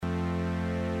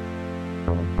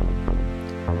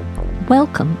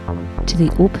Welcome to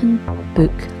the Open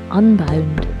Book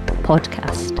Unbound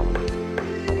podcast.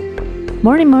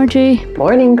 Morning, Margie.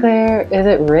 Morning, Claire. Is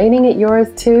it raining at yours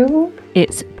too?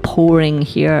 It's pouring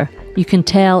here. You can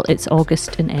tell it's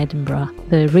August in Edinburgh.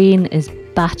 The rain is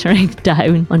battering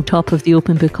down on top of the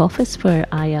Open Book office where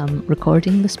I am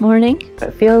recording this morning.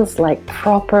 It feels like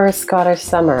proper Scottish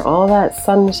summer. All that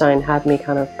sunshine had me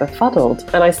kind of befuddled.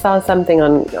 And I saw something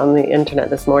on the internet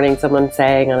this morning, someone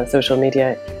saying on a social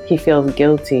media, he feels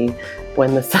guilty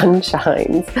when the sun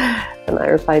shines. And I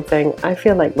replied saying, I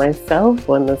feel like myself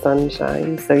when the sun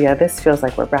shines. So yeah, this feels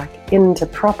like we're back into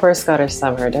proper Scottish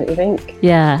summer, don't you think?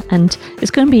 Yeah, and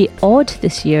it's going to be odd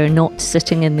this year not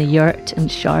sitting in the yurt in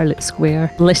Charlotte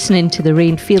Square, listening to the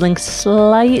rain, feeling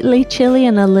slightly chilly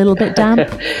and a little bit damp.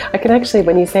 I can actually,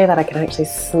 when you say that, I can actually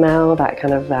smell that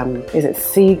kind of, is it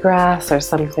seagrass or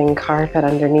something, carpet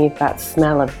underneath, that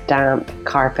smell of damp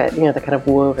carpet, you know, the kind of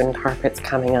woven carpets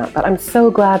coming up. But I'm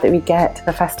so glad that we get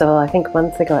a festival. I think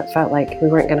months ago it felt like we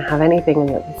weren't going to have anything and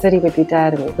that the city would be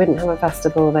dead and we wouldn't have a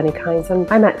festival of any kind. So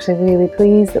I'm actually really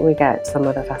pleased that we get some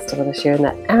of the festival this year,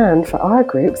 and for our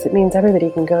groups it means everybody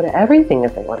can go to everything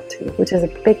if they want to, which is a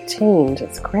big change.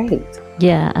 It's great.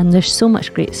 Yeah, and there's so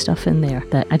much great stuff in there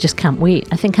that I just can't wait.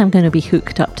 I think I'm going to be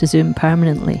hooked up to Zoom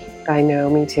permanently. I know,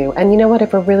 me too. And you know what?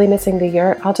 If we're really missing the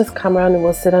yurt, I'll just come around and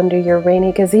we'll sit under your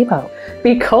rainy gazebo,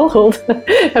 be cold,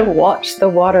 and watch the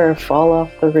water fall off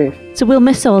the roof. So we'll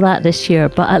miss all that this year,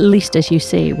 but at least, as you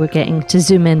say, we're getting to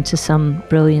zoom into some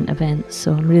brilliant events.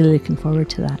 So I'm really looking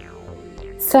forward to that.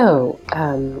 So,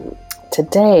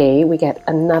 today we get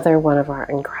another one of our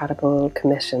incredible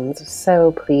commissions.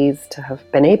 So pleased to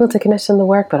have been able to commission the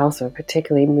work, but also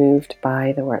particularly moved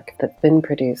by the work that's been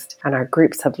produced. And our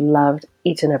groups have loved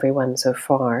each and every one so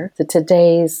far. So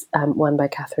today's one by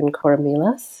Catherine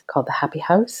Koromilas called The Happy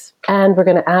House. And we're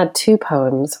going to add two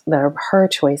poems that are her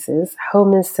choices,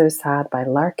 Home is So Sad by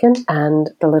Larkin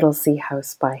and The Little Sea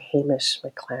House by Hamish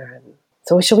McLaren.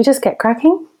 So shall we just get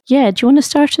cracking? Yeah, do you want to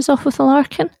start us off with a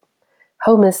Larkin?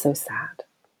 Home is so sad.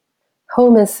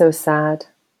 Home is so sad.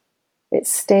 It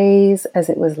stays as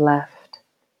it was left,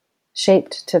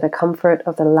 shaped to the comfort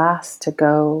of the last to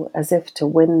go, as if to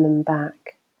win them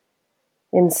back.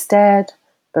 Instead,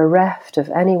 bereft of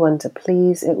anyone to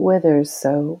please, it withers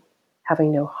so,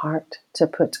 having no heart to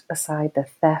put aside the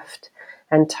theft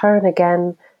and turn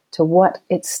again to what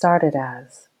it started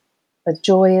as, a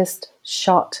joyous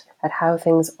shot at how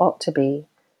things ought to be,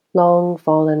 long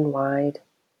fallen wide.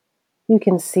 You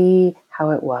can see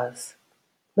how it was.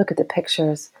 Look at the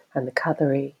pictures and the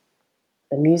cutlery,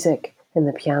 the music in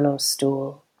the piano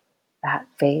stool, that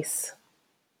face.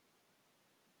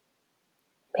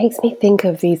 Makes me think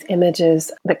of these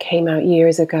images that came out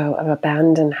years ago of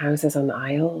abandoned houses on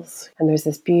isles. And there's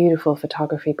this beautiful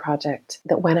photography project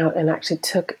that went out and actually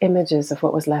took images of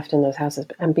what was left in those houses.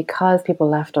 And because people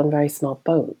left on very small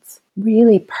boats,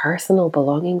 really personal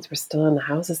belongings were still in the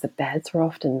houses. The beds were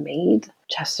often made,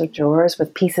 chests of drawers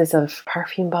with pieces of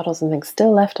perfume bottles and things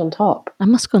still left on top. I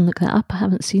must go and look that up. I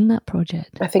haven't seen that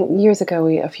project. I think years ago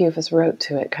a few of us wrote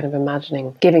to it, kind of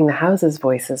imagining giving the houses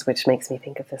voices, which makes me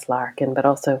think of this Larkin, but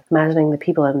also imagining the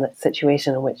people in the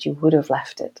situation in which you would have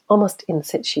left it, almost in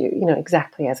situ, you know,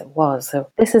 exactly as it was.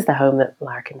 So this is the home that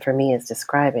Larkin for me is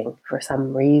describing. For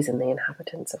some reason the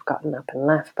inhabitants have gotten up and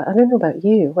left, but I don't know about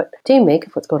you. What do you make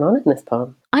of what's going on in this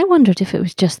poem? I wondered if it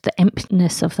was just the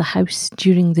emptiness of the house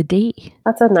during the day.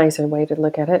 That's a nicer way to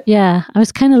look at it. Yeah, I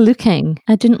was kind of looking.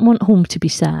 I didn't want home to be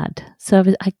sad. So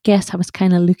I guess I was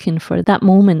kind of looking for that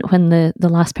moment when the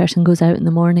last person goes out in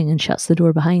the morning and shuts the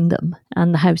door behind them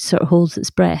and the house sort of holds its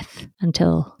breath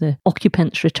until the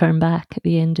occupants return back at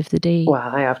the end of the day. Well,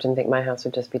 I often think my house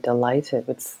would just be delighted,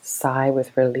 would sigh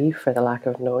with relief for the lack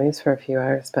of noise for a few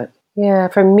hours, but yeah,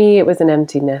 for me it was an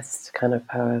empty nest kind of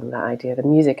poem, that idea. The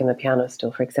music in the piano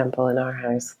stool, for example, in our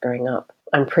house growing up,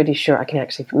 I'm pretty sure I can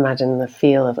actually imagine the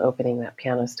feel of opening that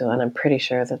piano stool, and I'm pretty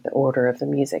sure that the order of the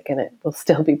music in it will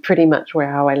still be pretty much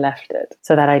how I left it.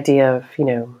 So that idea of, you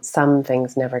know, some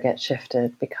things never get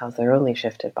shifted because they're only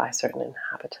shifted by certain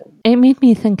inhabitants. It made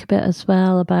me think a bit as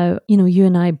well about, you know, you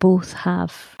and I both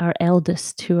have our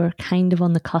eldest who are kind of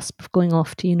on the cusp of going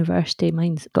off to university.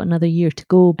 Mine's got another year to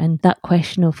go, and that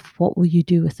question of what will you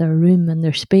do with their room and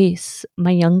their space.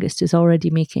 My youngest is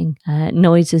already making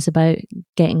noises about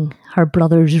getting her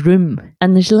brother's room,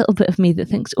 and there's a little bit of me that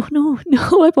thinks, oh no,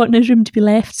 I want his room to be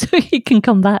left so he can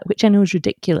come back, which I know is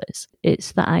ridiculous.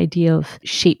 It's the idea of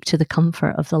shaped to the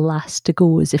comfort of the last to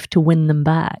go, as if to win them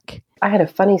back. I had a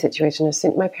funny situation. As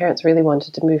soon my parents really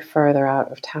wanted to move further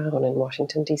out of town in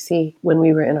Washington, D.C. when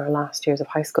we were in our last years of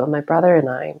high school. My brother and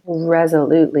I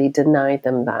resolutely denied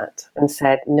them that and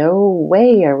said, no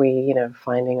way are we,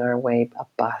 finding our way a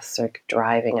bus or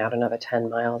driving out another 10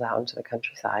 miles out into the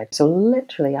countryside. So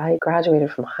literally, I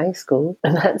graduated from high school,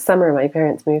 and that summer my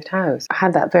parents moved house. I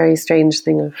had that very strange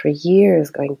thing of, for years,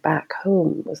 going back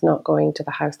home was not going to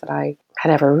the house that I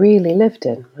had ever really lived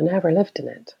in. I never lived in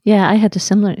it. Yeah, I had a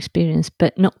similar experience,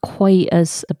 but not quite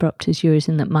as abrupt as yours,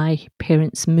 in that my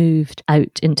parents moved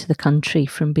out into the country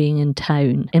from being in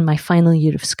town in my final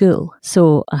year of school.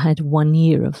 So I had 1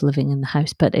 year of living in the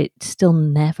house, but it still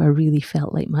never really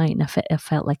felt like mine. I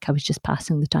felt like I was just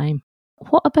passing the time.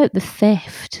 What about the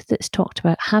theft that's talked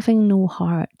about? Having no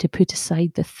heart to put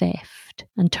aside the theft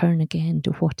and turn again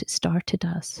to what it started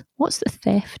as. What's the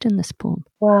theft in this poem?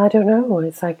 Well, I don't know.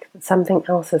 It's like something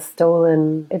else has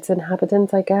stolen its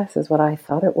inhabitants, I guess, is what I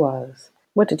thought it was.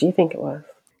 What did you think it was?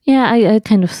 Yeah, I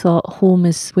kind of thought home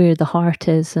is where the heart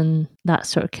is, and that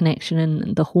sort of connection,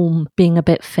 and the home being a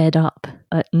bit fed up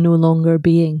at no longer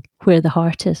being where the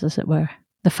heart is, as it were.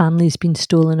 The family's been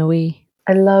stolen away.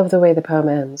 I love the way the poem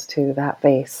ends to that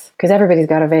vase, because everybody's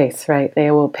got a vase, right? They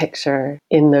will picture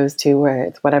in those two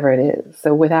words, whatever it is.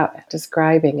 So without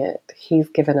describing it, he's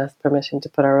given us permission to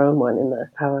put our own one in the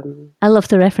poem. I love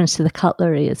the reference to the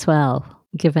cutlery as well,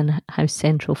 given how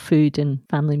central food and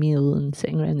family meal and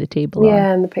sitting around the table are.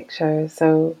 Yeah, and the pictures.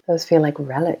 So those feel like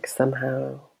relics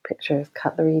somehow. Pictures,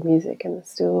 cutlery, music, and the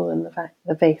stool and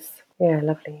the vase. Yeah,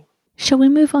 lovely. Shall we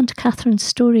move on to Catherine's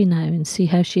story now and see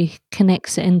how she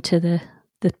connects it into the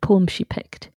poem she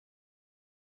picked?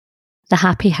 The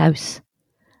Happy House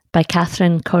by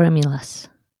Catherine Coromillas.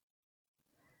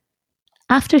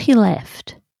 After he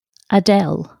left,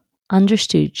 Adele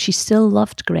understood she still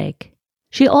loved Greg.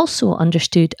 She also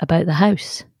understood about the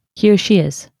house. Here she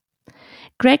is.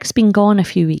 Greg's been gone a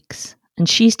few weeks, and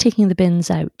she's taking the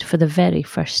bins out for the very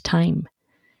first time,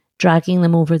 dragging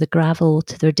them over the gravel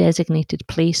to their designated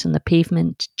place on the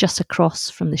pavement just across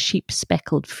from the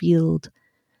sheep-speckled field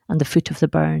and the foot of the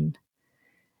burn.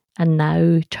 And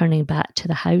now, turning back to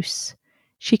the house,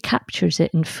 she captures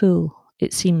it in full,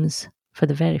 it seems, for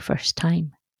the very first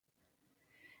time.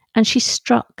 And she's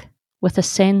struck with a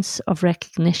sense of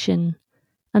recognition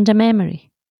and a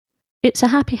memory. It's a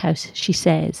happy house, she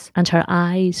says, and her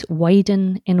eyes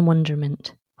widen in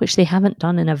wonderment, which they haven't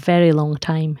done in a very long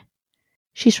time.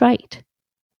 She's right.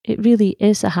 It really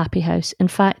is a happy house. In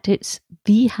fact, it's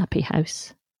the happy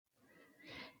house.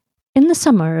 In the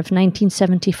summer of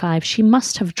 1975, she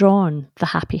must have drawn the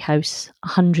happy house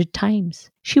 100 times.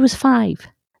 She was 5.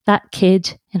 That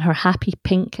kid in her happy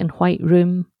pink and white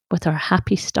room with her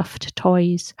happy stuffed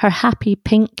toys, her happy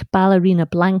pink ballerina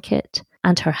blanket,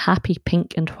 and her happy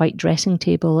pink and white dressing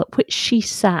table at which she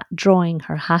sat drawing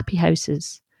her happy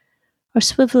houses, or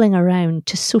swivelling around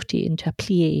to sauté into a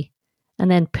plié, and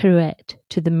then pirouette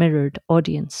to the mirrored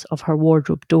audience of her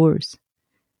wardrobe doors.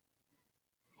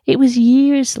 It was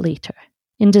years later,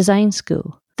 in design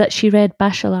school, that she read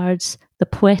Bachelard's The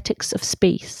Poetics of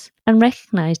Space and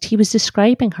recognised he was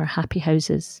describing her happy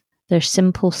houses, their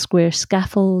simple square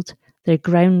scaffold, their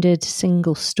grounded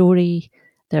single story,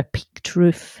 their peaked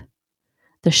roof,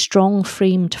 their strong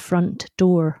framed front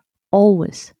door,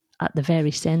 always at the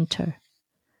very centre.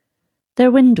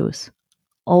 Their windows,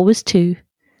 always 2,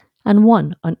 and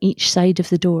 1 on each side of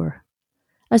the door,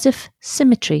 as if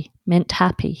symmetry meant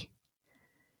happy.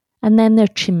 And then their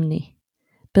chimney,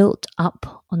 built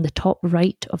up on the top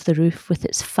right of the roof with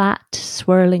its fat,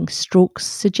 swirling strokes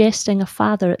suggesting a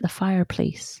father at the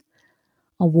fireplace,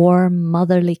 a warm,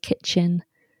 motherly kitchen,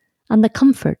 and the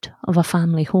comfort of a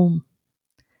family home.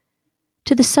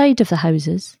 To the side of the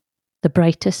houses, the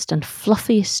brightest and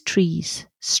fluffiest trees,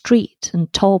 straight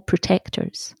and tall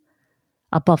protectors.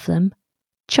 Above them,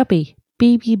 chubby,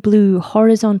 baby blue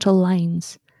horizontal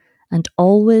lines, and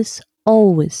always,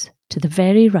 always to the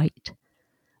very right,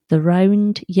 the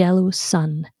round yellow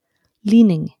sun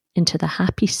leaning into the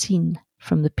happy scene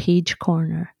from the page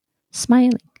corner,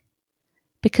 smiling.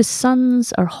 Because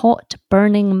suns are hot,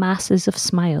 burning masses of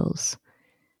smiles,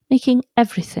 making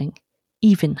everything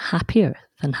even happier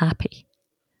than happy.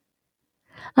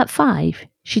 At 5,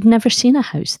 she'd never seen a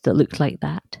house that looked like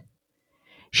that.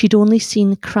 She'd only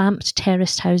seen cramped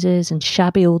terraced houses and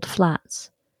shabby old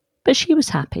flats, but she was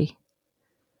happy.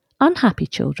 Unhappy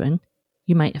children,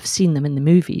 you might have seen them in the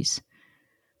movies,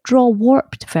 draw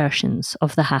warped versions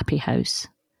of the happy house.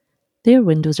 Their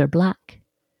windows are black,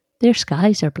 their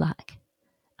skies are black,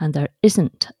 and there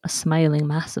isn't a smiling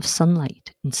mass of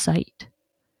sunlight in sight.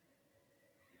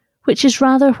 Which is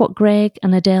rather what Greg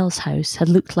and Adele's house had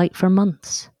looked like for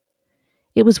months.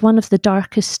 It was one of the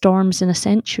darkest storms in a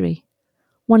century,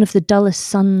 one of the dullest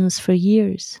suns for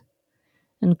years.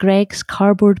 And Greg's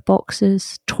cardboard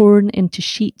boxes, torn into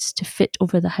sheets to fit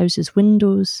over the house's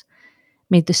windows,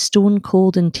 made the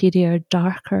stone-cold interior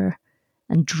darker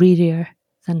and drearier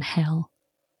than hell.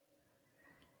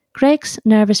 Greg's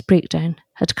nervous breakdown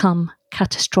had come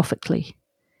catastrophically.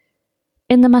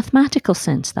 In the mathematical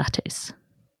sense, that is.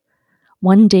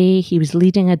 One day he was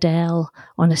leading Adele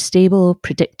on a stable,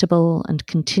 predictable and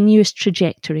continuous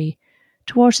trajectory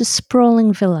towards a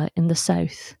sprawling villa in the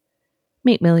south.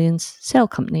 Make millions, sell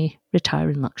company, retire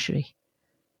in luxury.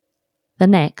 The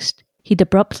next, he'd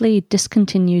abruptly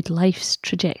discontinued life's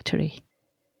trajectory.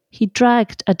 He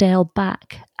dragged Adele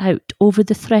back out over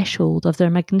the threshold of their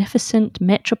magnificent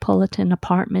metropolitan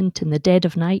apartment in the dead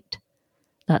of night.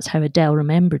 That's how Adele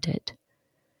remembered it.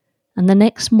 And the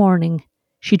next morning,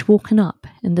 she'd woken up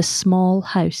in this small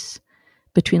house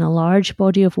between a large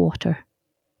body of water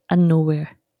and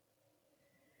nowhere.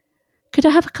 "Could I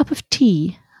have a cup of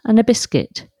tea and a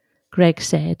biscuit?" Greg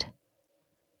said.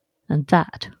 And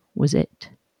that was it.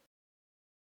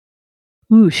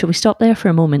 Ooh, shall we stop there for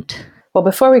a moment? Well,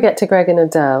 before we get to Greg and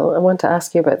Adele, I want to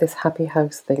ask you about this happy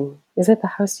house thing. Is it the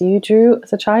house you drew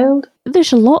as a child?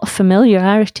 There's a lot of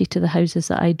familiarity to the houses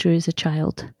that I drew as a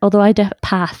child. Although I had a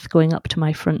path going up to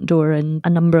my front door and a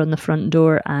number on the front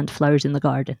door and flowers in the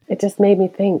garden. It just made me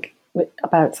think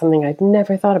about something I'd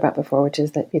never thought about before, which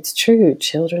is that it's true.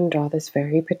 Children draw this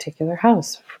very particular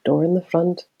house. Door in the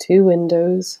front, 2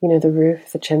 windows, the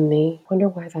roof, the chimney. Wonder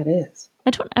why that is.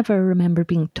 I don't ever remember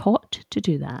being taught to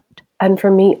do that. And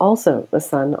for me also, the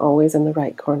sun always in the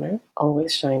right corner,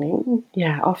 always shining.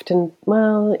 Yeah, often,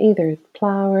 either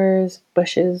flowers,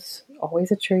 bushes,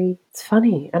 always a tree. It's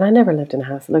funny. And I never lived in a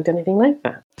house that looked anything like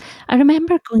that. I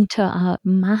remember going to a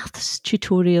maths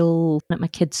tutorial at my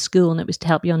kids' school, and it was to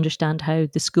help you understand how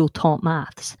the school taught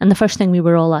maths. And the first thing we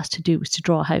were all asked to do was to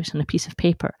draw a house on a piece of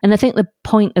paper. And I think the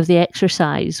point of the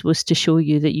exercise was to show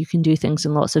you that you can do things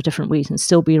in lots of different ways and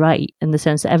still be right, in the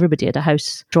sense that everybody had a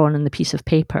house drawn on the piece of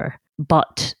paper.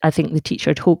 But I think the teacher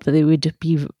had hoped that they would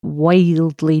be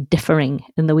wildly differing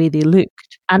in the way they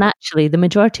looked. And actually, the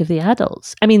majority of the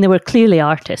adults, there were clearly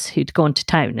artists who'd gone to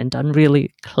town and done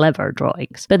really clever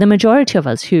drawings. But the majority of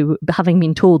us who, having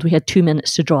been told we had 2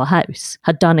 minutes to draw a house,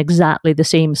 had done exactly the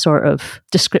same sort of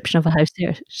description of a house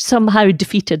there, somehow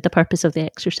defeated the purpose of the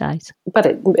exercise. But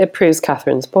it proves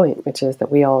Catherine's point, which is that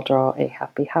we all draw a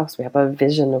happy house. We have a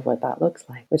vision of what that looks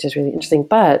like, which is really interesting.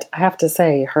 But I have to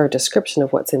say, her description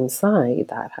of what's inside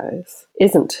that house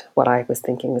isn't what I was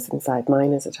thinking was inside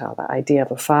mine as a child. That idea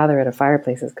of a father at a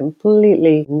fireplace is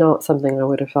completely not something I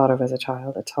would have thought of as a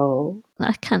child at all.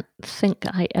 I can't think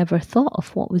I ever thought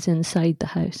of what was inside the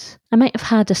house. I might have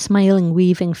had a smiling,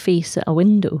 waving face at a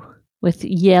window with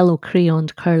yellow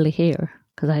crayoned curly hair,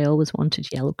 because I always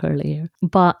wanted yellow curly hair.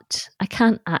 But I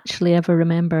can't actually ever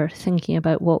remember thinking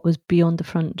about what was beyond the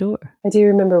front door. I do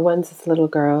remember once as a little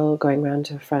girl going round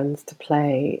to friends to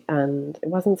play, and it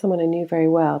wasn't someone I knew very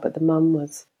well, but the mum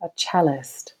was a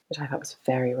cellist, which I thought was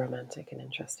very romantic and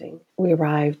interesting. We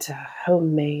arrived to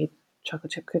homemade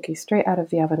chocolate chip cookies straight out of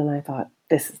the oven, and I thought,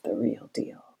 this is the real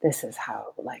deal. This is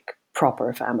how,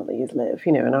 proper families live.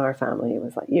 In our family, it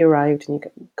was like you arrived and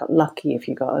you got lucky if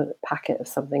you got a packet of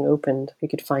something opened. You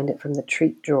could find it from the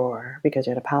treat drawer because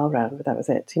you had a pal round, but that was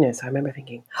it. So I remember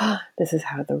thinking, this is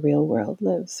how the real world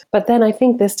lives. But then I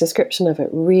think this description of it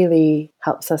really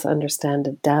helps us understand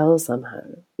Adele somehow.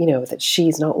 That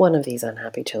she's not one of these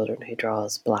unhappy children who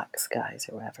draws black skies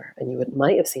or whatever. And you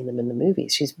might have seen them in the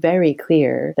movies. She's very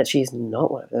clear that she's not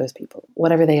one of those people.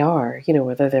 Whatever they are,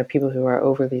 whether they're people who are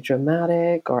overly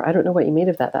dramatic, or I don't know what you made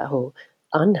of that whole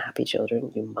unhappy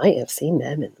children. You might have seen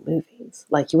them in the movies.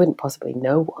 You wouldn't possibly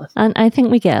know one. And I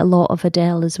think we get a lot of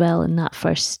Adele as well in that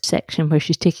first section where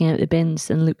she's taking out the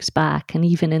bins and looks back. And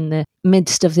even in the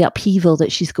midst of the upheaval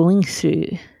that she's going through,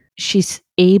 she's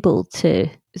able to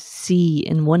see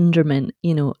in wonderment,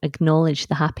 acknowledge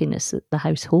the happiness that the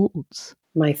house holds.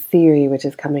 My theory, which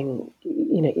is coming,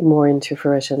 more into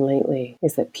fruition lately,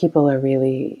 is that people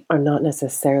are not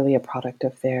necessarily a product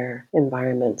of their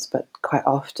environments, but quite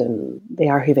often they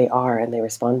are who they are and they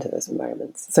respond to those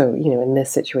environments. So, in this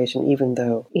situation, even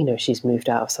though, she's moved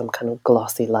out of some kind of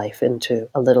glossy life into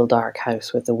a little dark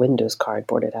house with the windows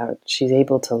cardboarded out, she's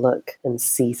able to look and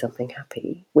see something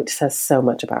happy, which says so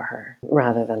much about her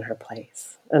rather than her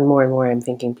place. And more I'm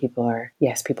thinking people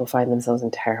find themselves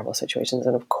in terrible situations.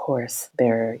 And of course,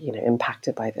 they're,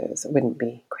 impacted by those. It wouldn't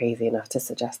be crazy enough to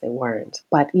suggest they weren't.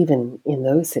 But even in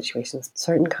those situations,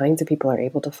 certain kinds of people are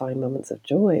able to find moments of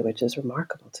joy, which is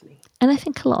remarkable to me. And I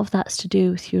think a lot of that's to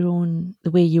do with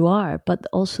the way you are, but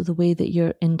also the way that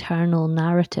your internal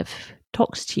narrative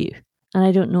talks to you. And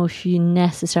I don't know if you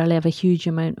necessarily have a huge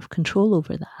amount of control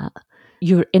over that.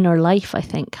 Your inner life, I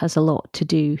think, has a lot to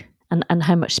do, and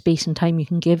how much space and time you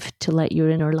can give to let your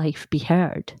inner life be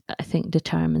heard, I think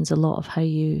determines a lot of how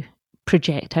you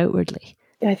project outwardly.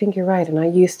 I think you're right. And I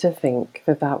used to think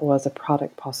that was a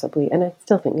product possibly, and I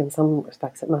still think in some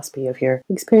respects it must be, of your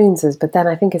experiences. But then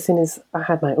I think as soon as I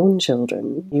had my own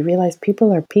children, you realize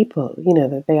people are people,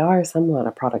 that they are somewhat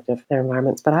a product of their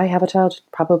environments. But I have a child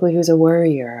probably who's a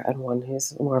worrier and one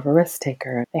who's more of a risk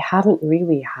taker. They haven't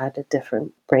really had a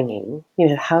different bringing.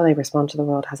 How they respond to the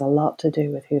world has a lot to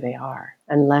do with who they are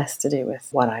and less to do with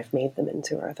what I've made them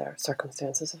into or their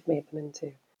circumstances have made them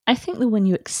into. I think that when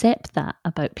you accept that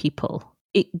about people,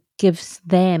 it gives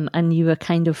them and you a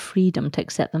kind of freedom to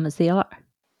accept them as they are.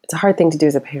 It's a hard thing to do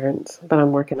as a parent, but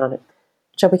I'm working on it.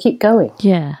 Shall we keep going?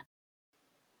 Yeah.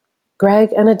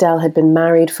 Greg and Adele had been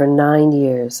married for 9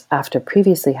 years, after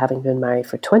previously having been married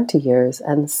for 20 years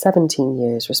and 17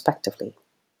 years, respectively.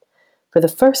 For the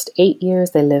first 8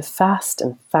 years, they lived fast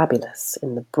and fabulous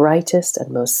in the brightest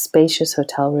and most spacious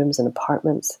hotel rooms and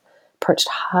apartments, perched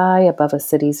high above a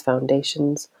city's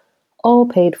foundations, all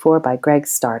paid for by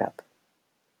Greg's startup.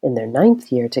 In their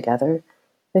 9th year together,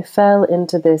 they fell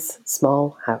into this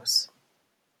small house.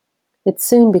 It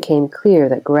soon became clear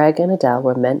that Greg and Adele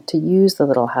were meant to use the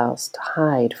little house to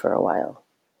hide for a while.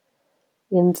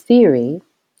 In theory,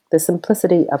 the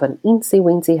simplicity of an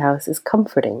eensy-weensy house is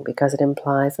comforting because it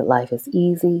implies that life is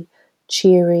easy,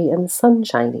 cheery, and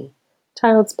sunshiny,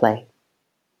 child's play.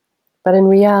 But in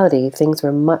reality, things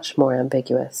were much more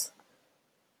ambiguous.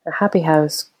 A happy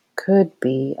house could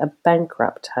be a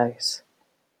bankrupt house.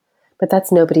 But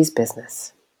that's nobody's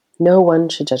business. No one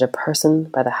should judge a person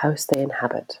by the house they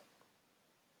inhabit.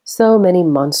 So many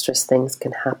monstrous things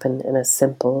can happen in a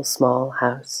simple, small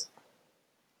house.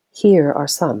 Here are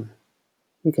some.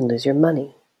 You can lose your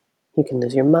money. You can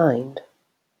lose your mind.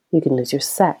 You can lose your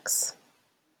sex.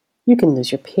 You can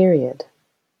lose your period.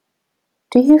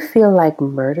 Do you feel like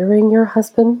murdering your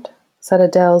husband? Said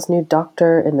Adele's new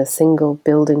doctor in the single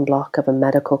building block of a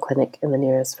medical clinic in the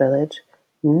nearest village.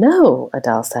 No,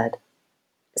 Adele said.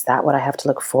 Is that what I have to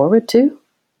look forward to?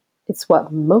 It's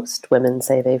what most women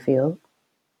say they feel.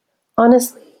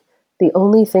 Honestly, the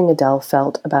only thing Adele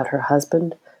felt about her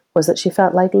husband was that she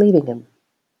felt like leaving him.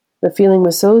 The feeling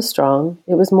was so strong,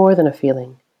 it was more than a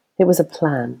feeling. It was a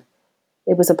plan.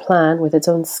 It was a plan with its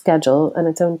own schedule and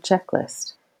its own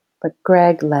checklist. But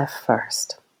Greg left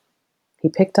first. He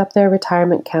picked up their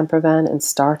retirement camper van and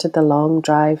started the long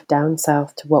drive down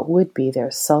south to what would be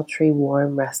their sultry,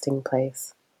 warm resting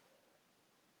place.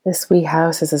 This wee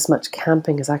house is as much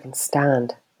camping as I can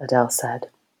stand, Adele said.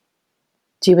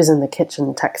 She was in the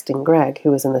kitchen texting Greg,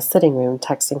 who was in the sitting room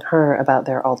texting her about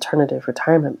their alternative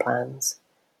retirement plans.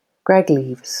 Greg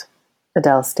leaves.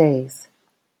 Adele stays.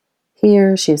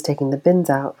 Here she is taking the bins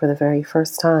out for the very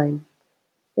first time.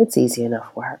 It's easy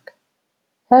enough work.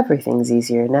 Everything's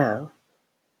easier now.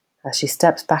 As she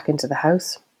steps back into the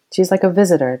house, she's like a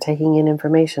visitor taking in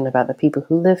information about the people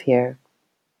who live here.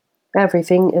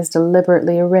 Everything is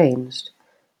deliberately arranged.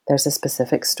 There's a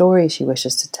specific story she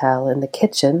wishes to tell. In the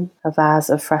kitchen, a vase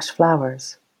of fresh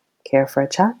flowers. Care for a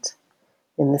chat?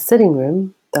 In the sitting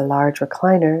room, the large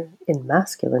recliner, in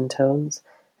masculine tones,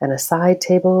 and a side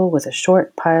table with a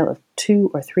short pile of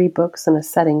 2 or 3 books and a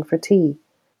setting for tea.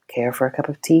 Care for a cup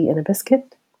of tea and a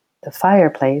biscuit? The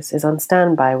fireplace is on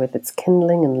standby with its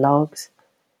kindling and logs.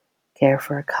 Care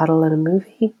for a cuddle and a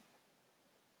movie?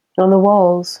 On the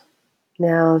walls,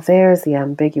 now there's the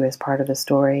ambiguous part of the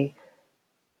story.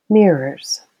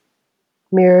 Mirrors.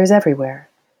 Mirrors everywhere.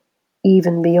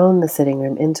 Even beyond the sitting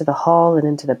room, into the hall and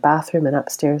into the bathroom and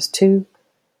upstairs too.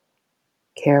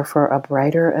 Care for a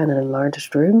brighter and an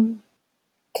enlarged room?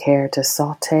 Care to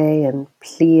saute and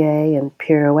plie and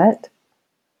pirouette?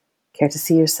 Care to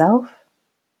see yourself?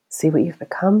 See what you've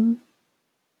become?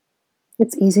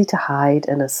 It's easy to hide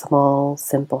in a small,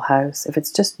 simple house if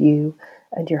it's just you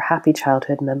and your happy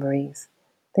childhood memories.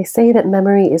 They say that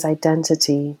memory is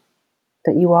identity,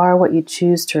 that you are what you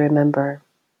choose to remember.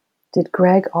 Did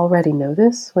Greg already know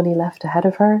this when he left ahead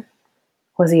of her?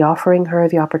 Was he offering her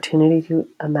the opportunity to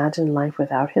imagine life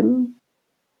without him?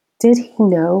 Did he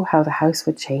know how the house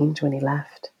would change when he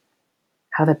left?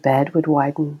 How the bed would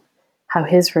widen? How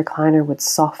his recliner would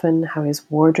soften? How his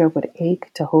wardrobe would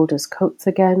ache to hold his coats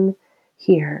again?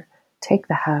 Here, Take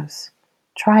the house.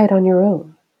 Try it on your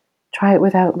own. Try it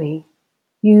without me.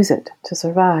 Use it to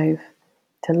survive,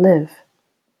 to live,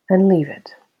 and leave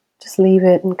it. Just leave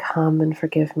it and come and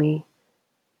forgive me.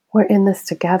 We're in this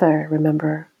together,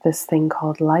 remember, this thing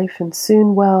called life, and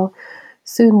soon we'll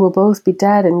both be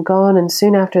dead and gone, and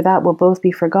soon after that we'll both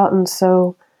be forgotten,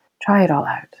 so try it all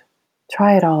out.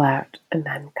 Try it all out, and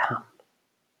then come.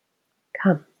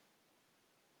 Come.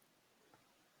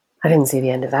 I didn't see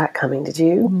the end of that coming, did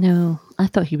you? No, I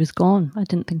thought he was gone. I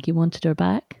didn't think he wanted her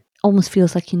back. Almost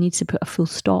feels like he needs to put a full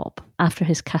stop after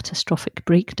his catastrophic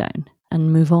breakdown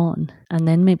and move on, and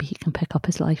then maybe he can pick up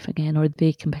his life again, or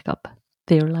they can pick up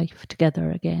their life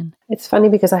together again. It's funny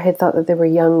because I had thought that they were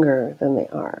younger than they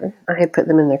are. I had put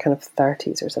them in their kind of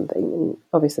 30s or something, and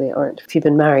obviously they aren't. If you've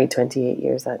been married 28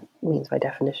 years, that means by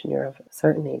definition you're of a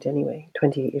certain age anyway,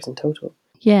 28 years in total.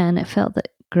 Yeah, and it felt that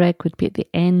Greg would be at the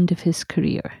end of his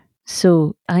career.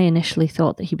 So I initially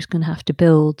thought that he was going to have to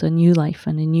build a new life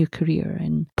and a new career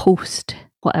and post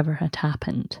whatever had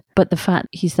happened. But the fact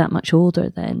he's that much older,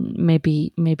 then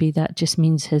maybe that just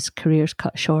means his career's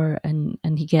cut short and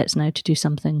he gets now to do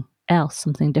something else,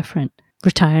 something different.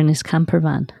 Retire in his camper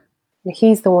van.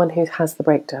 He's the one who has the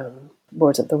breakdown,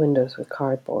 boards up the windows with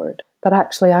cardboard. But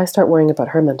actually I start worrying about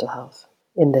her mental health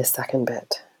in this second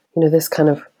bit. You know, this kind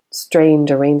of strange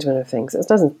arrangement of things. It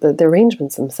doesn't. The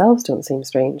arrangements themselves don't seem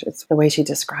strange. It's the way she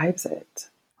describes it.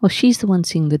 Well, she's the one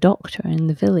seeing the doctor in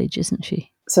the village, isn't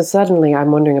she? So suddenly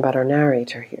I'm wondering about our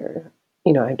narrator here.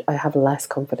 You know, I have less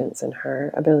confidence in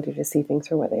her ability to see things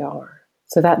for what they are.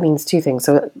 So that means two things.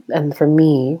 So, and for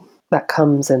me, that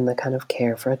comes in the kind of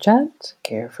care for a chat,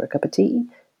 care for a cup of tea.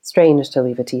 Strange to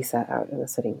leave a tea set out in the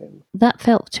sitting room. That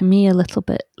felt to me a little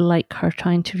bit like her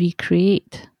trying to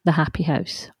recreate the happy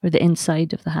house, or the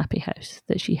inside of the happy house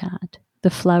that she had. The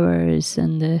flowers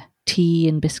and the tea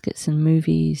and biscuits and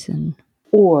movies and...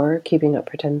 Or keeping up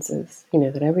pretenses, you know,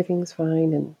 that everything's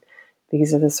fine and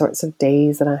these are the sorts of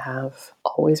days that I have,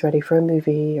 always ready for a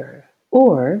movie,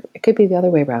 or it could be the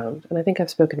other way around. And I think I've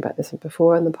spoken about this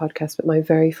before on the podcast, but my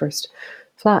very first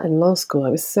flat in law school, I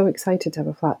was so excited to have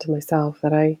a flat to myself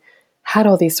that I had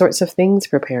all these sorts of things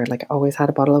prepared. Like I always had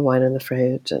a bottle of wine in the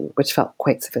fridge, and which felt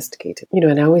quite sophisticated. You know,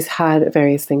 and I always had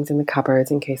various things in the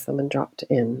cupboards in case someone dropped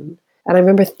in. And I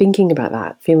remember thinking about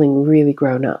that, feeling really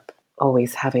grown up,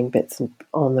 always having bits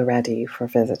on the ready for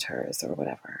visitors or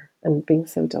whatever, and being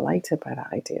so delighted by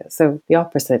that idea. So the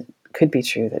opposite could be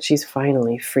true, that she's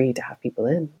finally free to have people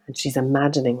in, and she's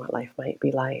imagining what life might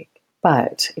be like.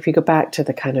 But if you go back to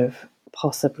the kind of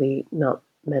possibly not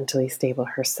mentally stable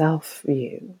herself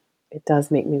view, it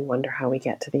does make me wonder how we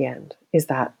get to the end. Is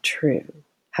that true?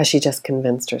 Has she just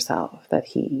convinced herself that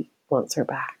he wants her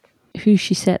back? Who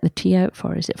she set the tea out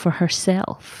for? Is it for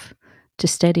herself to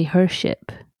steady her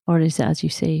ship? Or is it, as you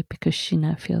say, because she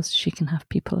now feels she can have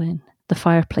people in? The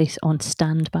fireplace on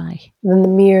standby. Then the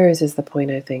mirrors is the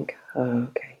point, I think. Oh,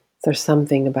 okay. There's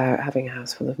something about having a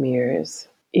house full of mirrors,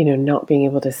 you know, not being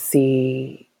able to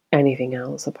see anything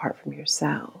else apart from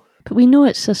yourself. But we know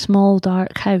it's a small,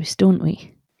 dark house, don't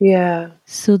we? Yeah.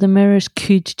 So the mirrors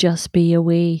could just be a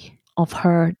way of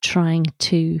her trying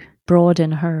to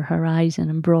broaden her horizon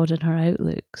and broaden her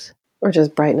outlooks. Or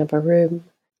just brighten up a room.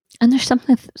 And there's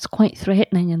something that's quite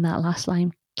threatening in that last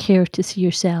line. Care to see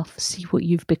yourself, see what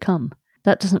you've become.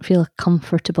 That doesn't feel a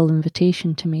comfortable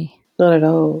invitation to me. Not at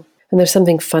all. And there's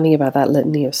something funny about that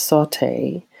litany of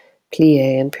sauté,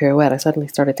 plie, and pirouette. I suddenly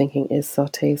started thinking, is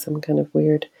sauté some kind of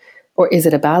weird... Or is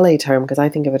it a ballet term? Because I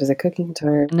think of it as a cooking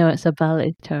term. No, it's a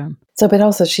ballet term. So, but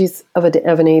also she's of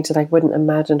an age that I wouldn't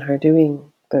imagine her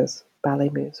doing those ballet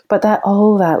moves. But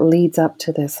all that leads up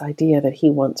to this idea that he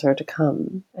wants her to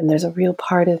come. And there's a real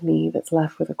part of me that's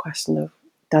left with a question of,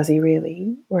 does he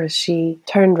really? Or has she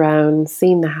turned round,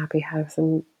 seen the happy house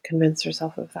and convinced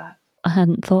herself of that? I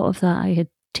hadn't thought of that. I had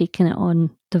taken it on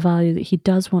the value that he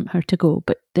does want her to go,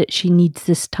 but that she needs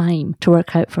this time to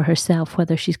work out for herself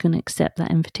whether she's going to accept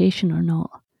that invitation or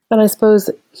not. And I suppose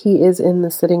he is in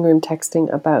the sitting room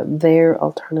texting about their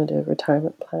alternative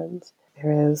retirement plans.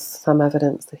 There is some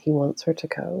evidence that he wants her to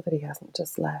go, that he hasn't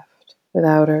just left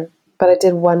without her. But I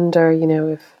did wonder, you know,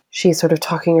 if she's sort of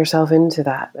talking herself into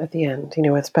that at the end, you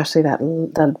know, especially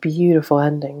that beautiful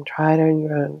ending. Try it on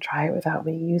your own, try it without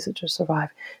me, use it to survive.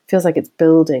 It feels like it's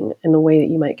building in a way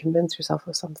that you might convince yourself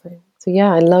of something. So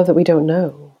yeah, I love that we don't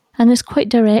know. And it's quite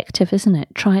directive, isn't it?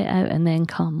 Try it out and then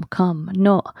come.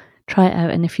 Not try it out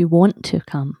and if you want to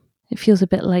come. It feels a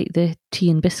bit like the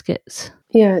tea and biscuits.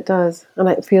 Yeah, it does. And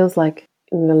it feels like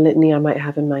in the litany I might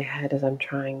have in my head as I'm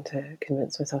trying to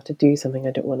convince myself to do something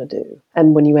I don't want to do.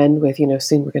 And when you end with, you know,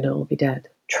 soon we're going to all be dead.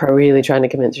 really trying to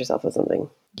convince yourself of something.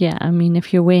 Yeah, I mean,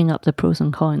 if you're weighing up the pros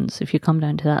and cons, if you come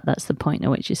down to that, that's the point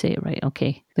at which you say, right,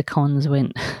 okay, the cons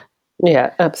win.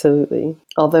 Yeah, absolutely.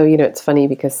 Although, you know, it's funny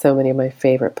because so many of my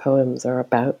favorite poems are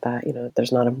about that. You know,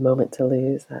 There's Not a Moment to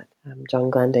Lose, that John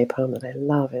Glenday poem that I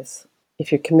love, is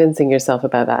if you're convincing yourself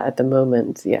about that at the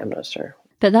moment, yeah, I'm not sure.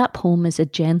 But that poem is a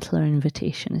gentler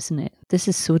invitation, isn't it? This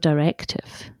is so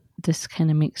directive. This kind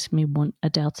of makes me want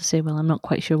Adele to say, well, I'm not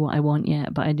quite sure what I want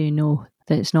yet, but I do know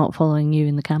that it's not following you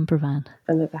in the camper van.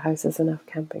 And that the house is enough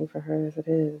camping for her as it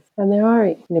is. And there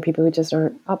are, people who just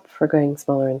aren't up for going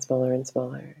smaller and smaller and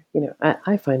smaller.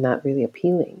 I find that really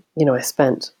appealing. I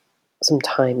spent some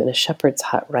time in a shepherd's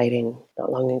hut writing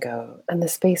not long ago, and the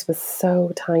space was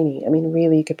so tiny. I mean,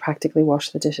 really, you could practically wash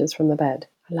the dishes from the bed.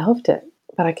 I loved it,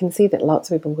 but I can see that lots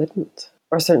of people wouldn't,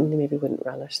 or certainly maybe wouldn't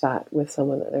relish that with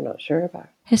someone that they're not sure about.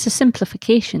 It's a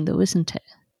simplification, though, isn't it?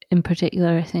 In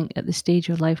particular, I think at the stage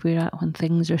of life we're at when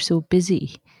things are so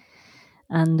busy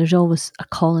and there's always a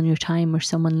call on your time or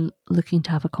someone looking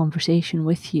to have a conversation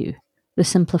with you. The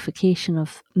simplification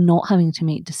of not having to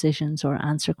make decisions or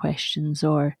answer questions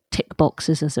or tick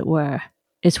boxes, as it were,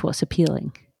 is what's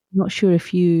appealing. I'm not sure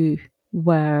if you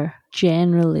were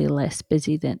generally less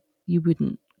busy that you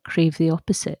wouldn't crave the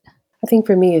opposite. I think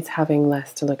for me, it's having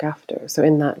less to look after. So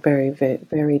in that very, very,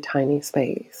 very tiny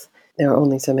space, there are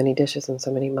only so many dishes and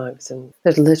so many mugs, and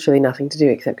there's literally nothing to do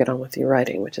except get on with your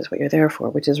writing, which is what you're there for,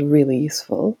 which is really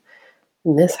useful.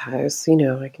 In this house,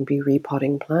 I can be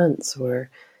repotting plants, or,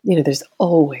 there's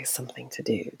always something to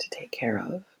do, to take care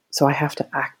of. So I have to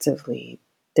actively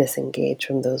disengage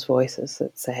from those voices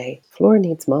that say, floor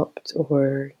needs mopped,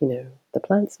 or, the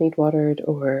plants need watered,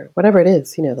 or whatever it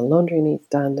is, the laundry needs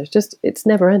done. It's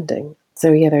never ending.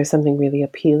 So yeah, there's something really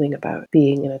appealing about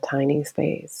being in a tiny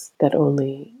space that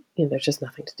only, there's just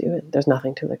nothing to do and there's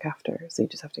nothing to look after. So you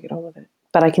just have to get on with it.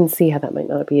 But I can see how that might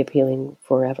not be appealing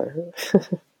forever.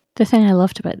 The thing I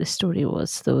loved about this story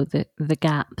was, though, the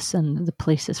gaps and the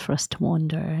places for us to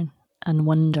wander and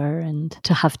wonder and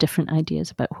to have different ideas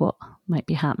about what might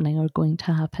be happening or going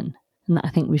to happen. And I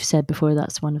think we've said before,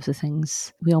 that's one of the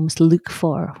things we almost look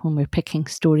for when we're picking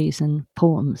stories and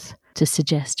poems to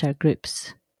suggest to our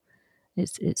groups.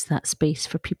 It's that space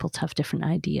for people to have different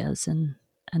ideas and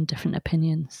different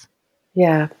opinions.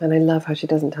 Yeah, and I love how she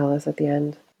doesn't tell us at the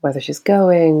end whether she's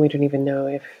going. We don't even know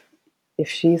if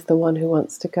she's the one who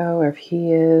wants to go or if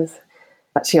he is.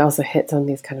 But she also hits on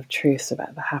these kind of truths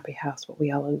about the happy house, what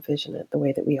we all envision it, the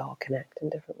way that we all connect in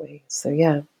different ways. So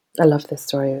yeah, I love this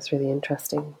story. It was really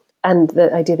interesting. And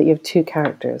the idea that you have two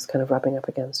characters kind of rubbing up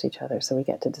against each other, so we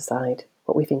get to decide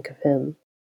what we think of him.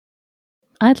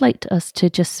 I'd like us to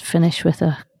just finish with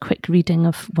a quick reading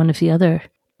of one of the other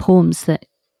poems that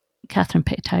Catherine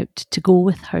picked out to go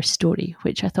with her story,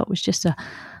 which I thought was just a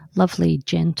lovely,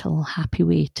 gentle, happy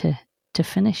way to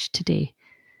finish today.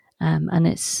 And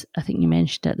it's, I think you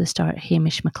mentioned at the start,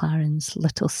 Hamish Maclaren's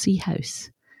Little Sea House.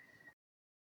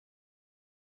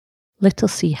 Little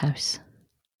Sea House.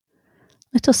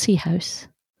 Little sea house,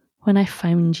 when I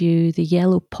found you, the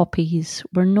yellow poppies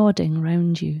were nodding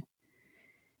round you.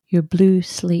 Your blue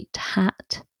slate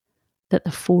hat that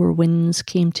the four winds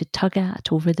came to tug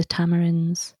at over the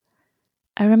tamarinds.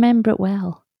 I remember it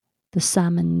well, the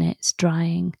salmon nets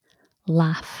drying,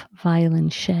 laugh, violin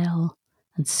shell,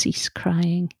 and cease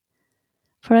crying.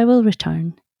 For I will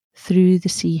return, through the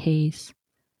sea haze.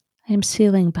 I am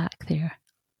sailing back there,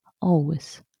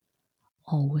 always,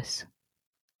 always.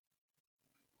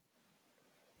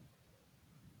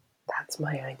 That's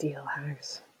my ideal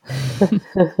house.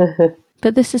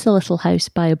 But this is a little house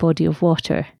by a body of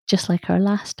water, just like our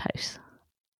last house.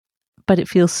 But it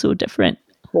feels so different.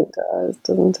 It does,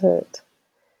 doesn't it?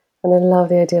 And I love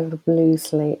the idea of a blue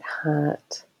slate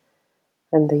hat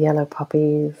and the yellow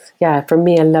poppies. Yeah, for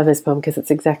me, I love this poem because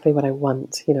it's exactly what I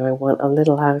want. I want a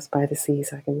little house by the sea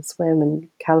so I can swim, and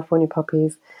California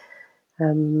poppies,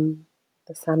 the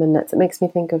salmon nets. It makes me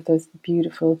think of those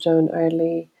beautiful Joan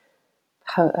Early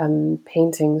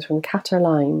paintings from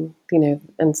Catterline,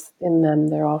 and in them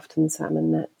there are often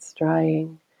salmon nets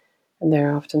drying, and they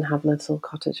often have little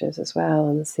cottages as well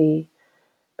on the sea.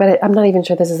 But I'm not even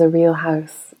sure this is a real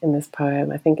house in this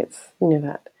poem. I think it's,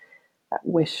 that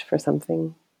wish for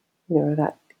something,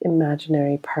 that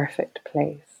imaginary perfect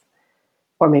place.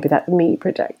 Or maybe that's me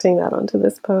projecting that onto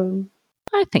this poem.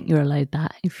 I think you're allowed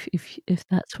that if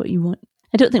that's what you want.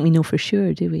 I don't think we know for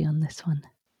sure, do we, on this one?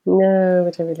 No,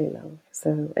 which I really love.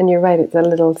 So, and you're right, it's a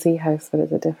little sea house, but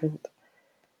it's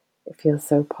it feels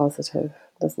so positive,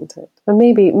 doesn't it? And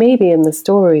maybe in the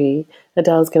story,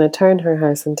 Adele's going to turn her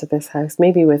house into this house.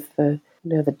 Maybe with the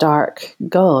dark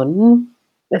gone,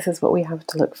 this is what we have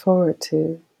to look forward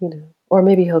to. Or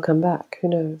maybe he'll come back. Who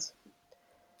knows?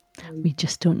 We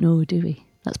just don't know, do we?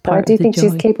 That's But I part do of the think joy.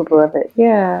 she's capable of it.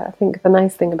 Yeah, I think the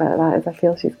nice thing about that is I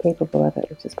feel she's capable of it,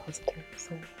 which is positive.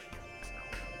 So.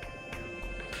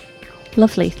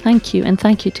 Lovely, thank you. And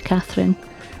thank you to Catherine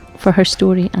for her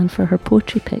story and for her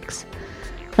poetry picks.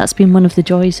 That's been one of the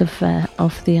joys of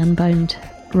the Unbound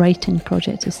writing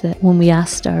project, is that when we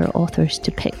asked our authors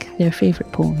to pick their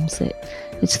favourite poems,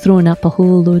 it's thrown up a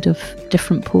whole load of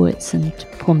different poets and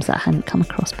poems that I hadn't come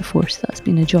across before, so that's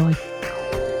been a joy.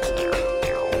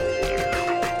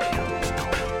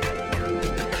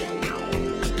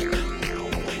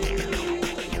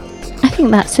 I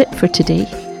think that's it for today.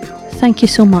 Thank you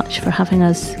so much for having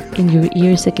us in your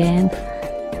ears again,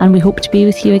 and we hope to be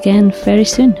with you again very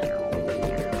soon.